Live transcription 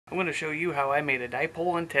I'm going to show you how I made a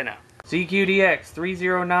dipole antenna. CQDX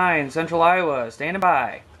 309, Central Iowa, standing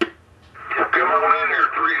by. Come on in here,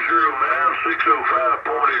 309, 605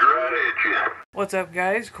 pointed right at you. What's up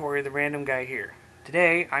guys, Corey the Random Guy here.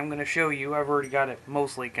 Today I'm going to show you, I've already got it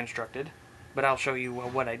mostly constructed, but I'll show you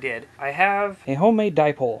what I did. I have a homemade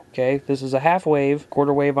dipole, okay? This is a half wave,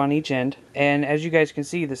 quarter wave on each end, and as you guys can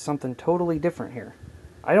see, there's something totally different here.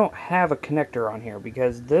 I don't have a connector on here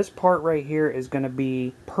because this part right here is going to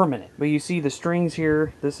be permanent. But you see the strings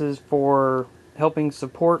here, this is for helping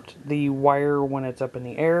support the wire when it's up in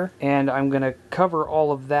the air, and I'm going to cover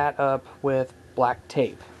all of that up with black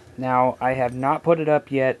tape. Now, I have not put it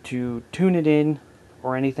up yet to tune it in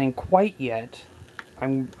or anything quite yet.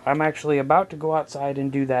 I'm actually about to go outside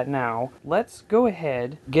and do that now. Let's go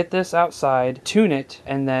ahead, get this outside, tune it,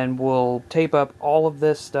 and then we'll tape up all of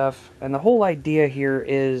this stuff. And the whole idea here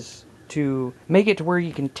is to make it to where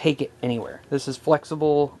you can take it anywhere. This is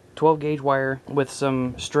flexible 12 gauge wire with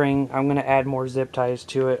some string. I'm going to add more zip ties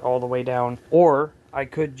to it all the way down. Or I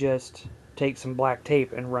could just take some black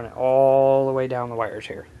tape and run it all the way down the wires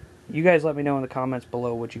here. You guys let me know in the comments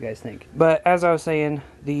below what you guys think. But as I was saying,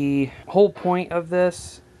 the whole point of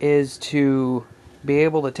this is to be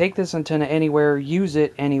able to take this antenna anywhere, use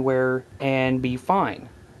it anywhere, and be fine.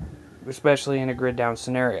 Especially in a grid down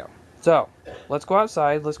scenario. So, let's go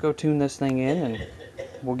outside, let's go tune this thing in, and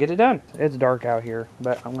we'll get it done. It's dark out here,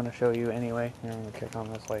 but I'm going to show you anyway. Here, I'm going to kick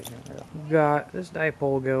on this light here. We've got this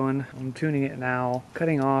dipole going. I'm tuning it now,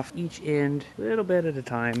 cutting off each end a little bit at a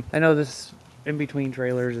time. I know this in between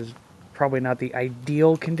trailers is probably not the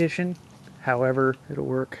ideal condition, however it'll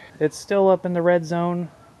work. It's still up in the red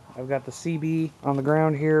zone. I've got the CB on the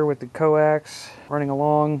ground here with the coax running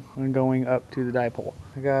along and going up to the dipole.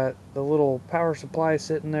 I got the little power supply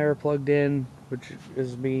sitting there plugged in, which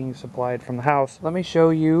is being supplied from the house. Let me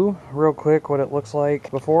show you real quick what it looks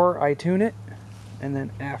like before I tune it and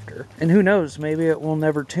then after. And who knows, maybe it will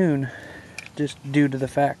never tune just due to the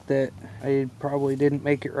fact that I probably didn't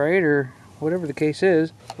make it right or whatever the case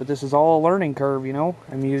is, but this is all a learning curve, you know.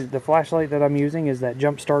 The flashlight that I'm using is that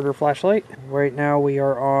jump starter flashlight. Right now we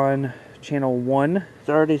are on channel 1. It's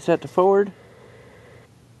already set to forward.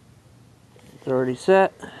 It's already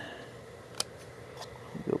set.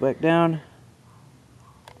 Go back down.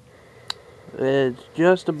 It's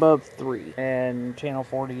just above 3, and channel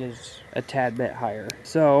 40 is a tad bit higher.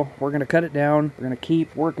 So we're going to cut it down. We're going to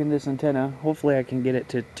keep working this antenna. Hopefully I can get it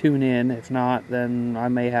to tune in. If not, then I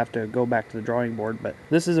may have to go back to the drawing board. But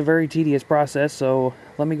this is a very tedious process, so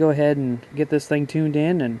let me go ahead and get this thing tuned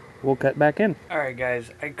in, and we'll cut back in. Alright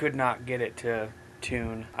guys, I could not get it to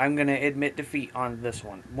tune. I'm going to admit defeat on this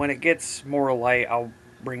one. When it gets more light, I'll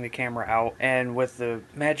bring the camera out, and with the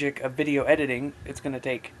magic of video editing, it's going to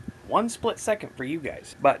take 1 split second for you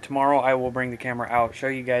guys. But tomorrow I will bring the camera out, show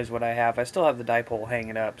you guys what I have. I still have the dipole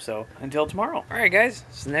hanging up, so until tomorrow. Alright guys,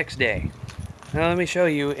 it's the next day. Now let me show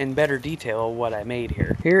you in better detail what I made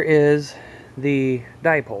here. Here is the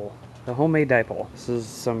dipole, the homemade dipole. This is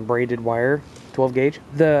some braided wire, 12 gauge.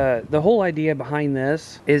 The whole idea behind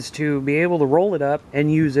this is to be able to roll it up and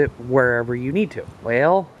use it wherever you need to.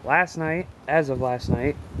 Well, as of last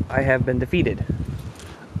night, I have been defeated.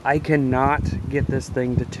 I cannot get this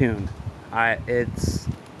thing to tune. It's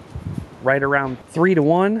right around 3 to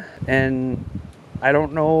 1, and I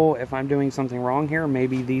don't know if I'm doing something wrong here.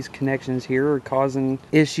 Maybe these connections here are causing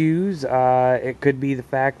issues. It could be the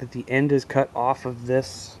fact that the end is cut off of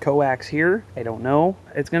this coax here. I don't know.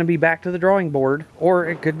 It's going to be back to the drawing board. Or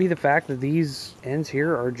it could be the fact that these ends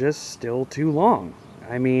here are just still too long.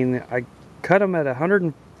 I mean, I cut them at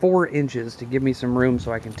 104 inches to give me some room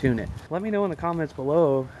so I can tune it. Let me know in the comments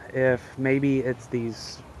below if maybe it's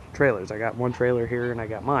these trailers. I got one trailer here and I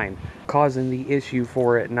got mine, causing the issue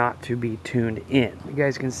for it not to be tuned in. You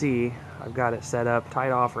guys can see I've got it set up,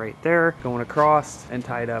 tied off right there, going across and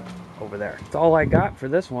tied up over there. That's all I got for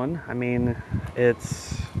this one. I mean,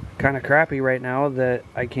 it's kind of crappy right now that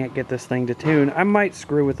I can't get this thing to tune. I might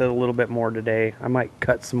screw with it a little bit more today. I might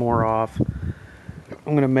cut some more off.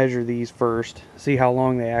 I'm going to measure these first, see how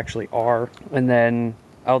long they actually are, and then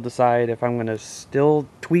I'll decide if I'm going to still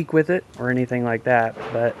tweak with it or anything like that.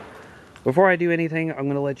 But before I do anything, I'm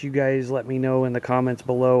going to let you guys let me know in the comments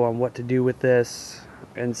below on what to do with this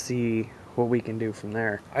and see what we can do from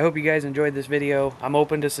there. I hope you guys enjoyed this video. I'm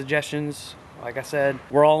open to suggestions. Like I said,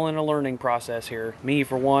 we're all in a learning process here. Me,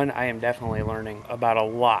 for one, I am definitely learning about a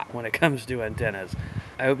lot when it comes to antennas.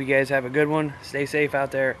 I hope you guys have a good one. Stay safe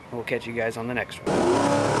out there, and we'll catch you guys on the next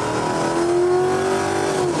one.